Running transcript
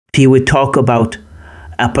Here we talk about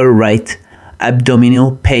upper right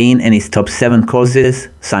abdominal pain and its top 7 causes,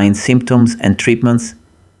 signs, symptoms, and treatments.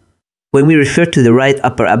 When we refer to the right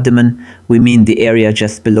upper abdomen, we mean the area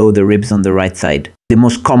just below the ribs on the right side. The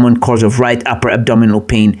most common cause of right upper abdominal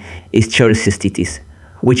pain is cholecystitis,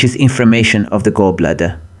 which is inflammation of the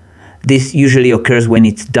gallbladder. This usually occurs when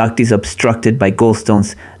its duct is obstructed by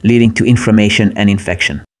gallstones, leading to inflammation and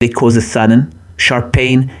infection. It causes sudden, sharp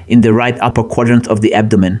pain in the right upper quadrant of the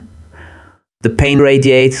abdomen. The pain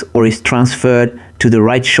radiates or is transferred to the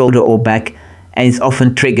right shoulder or back and is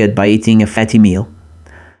often triggered by eating a fatty meal.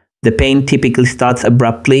 The pain typically starts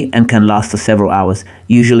abruptly and can last for several hours,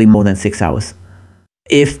 usually more than 6 hours.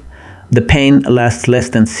 If the pain lasts less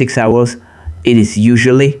than 6 hours, it is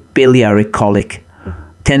usually biliary colic.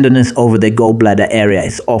 Tenderness over the gallbladder area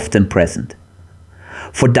is often present.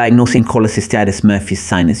 For diagnosing cholecystitis, Murphy's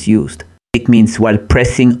sign is used. It means while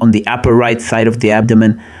pressing on the upper right side of the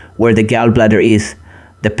abdomen where the gallbladder is,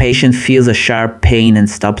 the patient feels a sharp pain and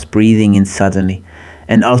stops breathing in suddenly.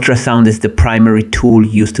 An ultrasound is the primary tool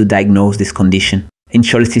used to diagnose this condition. In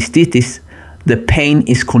cholecystitis, the pain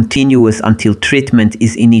is continuous until treatment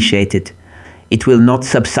is initiated. It will not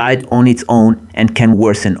subside on its own and can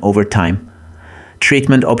worsen over time.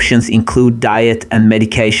 Treatment options include diet and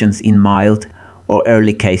medications in mild or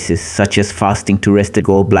early cases, such as fasting to rest the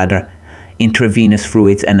gallbladder, intravenous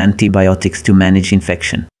fluids, and antibiotics to manage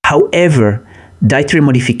infection. However, dietary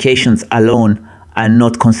modifications alone are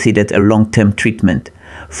not considered a long-term treatment.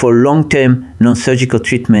 For long-term non-surgical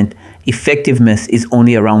treatment, effectiveness is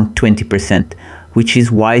only around 20%, which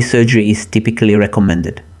is why surgery is typically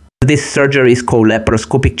recommended. This surgery is called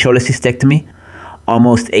laparoscopic cholecystectomy.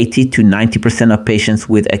 Almost 80 to 90% of patients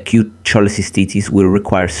with acute cholecystitis will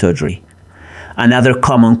require surgery. Another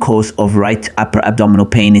common cause of right upper abdominal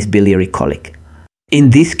pain is biliary colic. In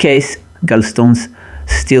this case, gallstones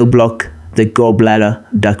still block the gallbladder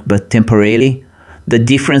duct, but temporarily. The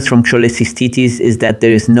difference from cholecystitis is that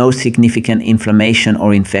there is no significant inflammation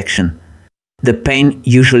or infection. The pain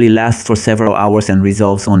usually lasts for several hours and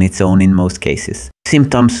resolves on its own in most cases.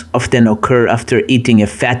 Symptoms often occur after eating a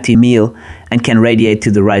fatty meal and can radiate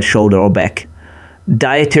to the right shoulder or back.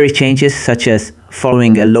 Dietary changes, such as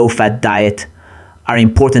following a low-fat diet, are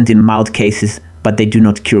important in mild cases, but they do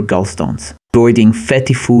not cure gallstones. Avoiding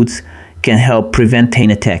fatty foods can help prevent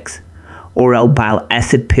pain attacks. Oral bile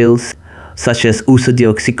acid pills, such as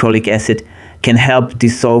ursodeoxycholic acid, can help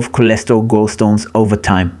dissolve cholesterol gallstones over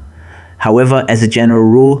time. However, as a general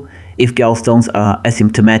rule, if gallstones are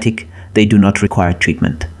asymptomatic, they do not require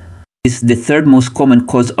treatment. The third most common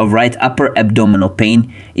cause of right upper abdominal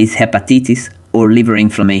pain is hepatitis or liver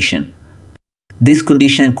inflammation. This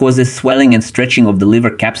condition causes swelling and stretching of the liver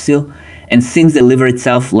capsule, and since the liver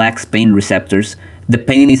itself lacks pain receptors, the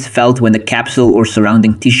pain is felt when the capsule or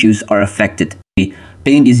surrounding tissues are affected.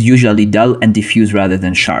 Pain is usually dull and diffuse rather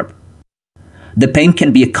than sharp. The pain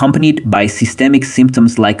can be accompanied by systemic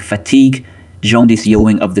symptoms like fatigue, jaundice,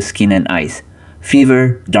 yellowing of the skin and eyes,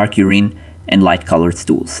 fever, dark urine, and light-colored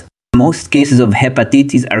stools. Most cases of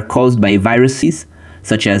hepatitis are caused by viruses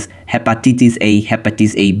such as hepatitis A,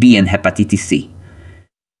 hepatitis AB, and hepatitis C.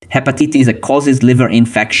 Hepatitis causes liver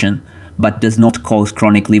infection but does not cause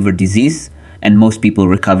chronic liver disease, and most people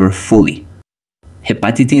recover fully.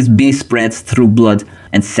 Hepatitis B spreads through blood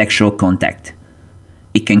and sexual contact.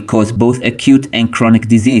 It can cause both acute and chronic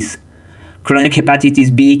disease. Chronic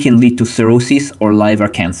hepatitis B can lead to cirrhosis or liver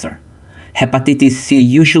cancer. Hepatitis C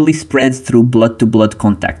usually spreads through blood-to-blood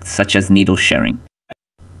contact, such as needle sharing.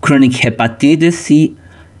 Chronic hepatitis C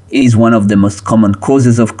is one of the most common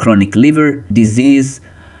causes of chronic liver disease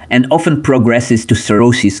and often progresses to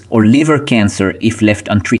cirrhosis or liver cancer if left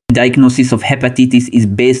untreated. Diagnosis of hepatitis is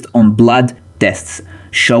based on blood tests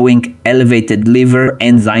showing elevated liver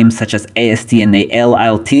enzymes such as AST and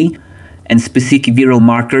ALT, and specific viral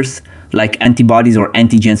markers like antibodies or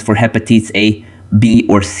antigens for hepatitis A, B,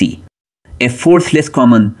 or C. A fourth less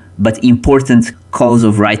common but important cause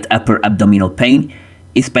of right upper abdominal pain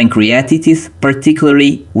is pancreatitis,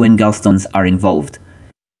 particularly when gallstones are involved.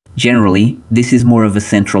 Generally, this is more of a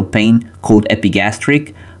central pain called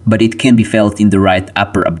epigastric, but it can be felt in the right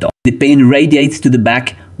upper abdomen. The pain radiates to the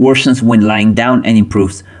back, worsens when lying down, and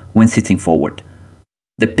improves when sitting forward.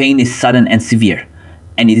 The pain is sudden and severe,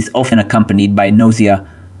 and it is often accompanied by nausea,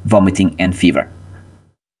 vomiting, and fever.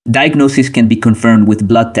 Diagnosis can be confirmed with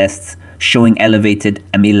blood tests showing elevated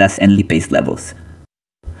amylase and lipase levels.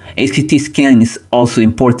 A CT scan is also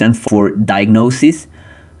important for diagnosis.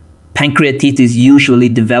 Pancreatitis usually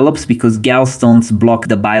develops because gallstones block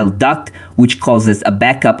the bile duct, which causes a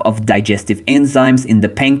backup of digestive enzymes in the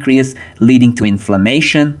pancreas, leading to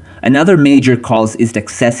inflammation, Another major cause is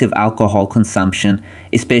excessive alcohol consumption,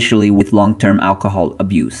 especially with long-term alcohol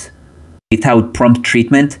abuse. Without prompt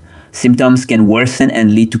treatment, symptoms can worsen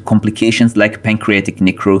and lead to complications like pancreatic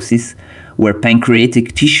necrosis, where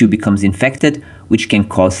pancreatic tissue becomes infected, which can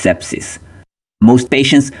cause sepsis. Most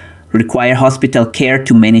patients require hospital care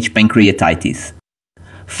to manage pancreatitis.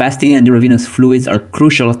 Fasting and intravenous fluids are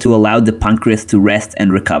crucial to allow the pancreas to rest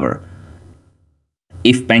and recover.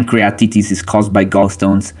 If pancreatitis is caused by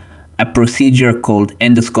gallstones, a procedure called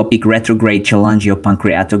endoscopic retrograde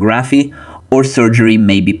cholangiopancreatography or surgery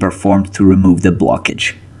may be performed to remove the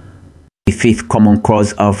blockage. The fifth common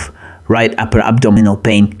cause of right upper abdominal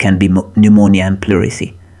pain can be pneumonia and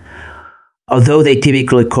pleurisy. Although they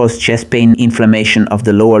typically cause chest pain, inflammation of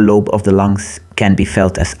the lower lobe of the lungs can be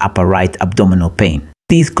felt as upper right abdominal pain.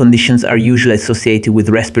 These conditions are usually associated with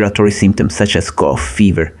respiratory symptoms such as cough,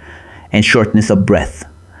 fever, and shortness of breath.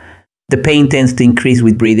 The pain tends to increase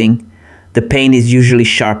with breathing. The pain is usually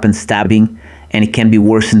sharp and stabbing, and it can be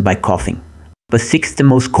worsened by coughing. The sixth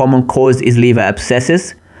most common cause is liver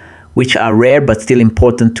abscesses, which are rare but still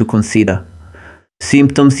important to consider.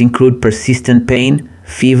 Symptoms include persistent pain,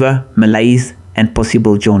 fever, malaise, and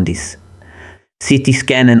possible jaundice. CT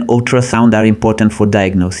scan and ultrasound are important for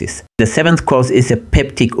diagnosis. The seventh cause is a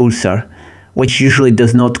peptic ulcer, which usually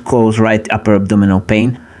does not cause right upper abdominal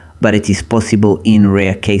pain, but it is possible in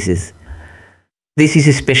rare cases. This is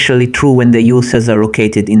especially true when the ulcers are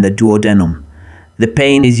located in the duodenum. The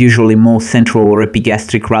pain is usually more central or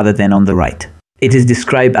epigastric rather than on the right. It is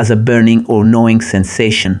described as a burning or gnawing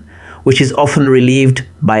sensation, which is often relieved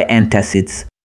by antacids.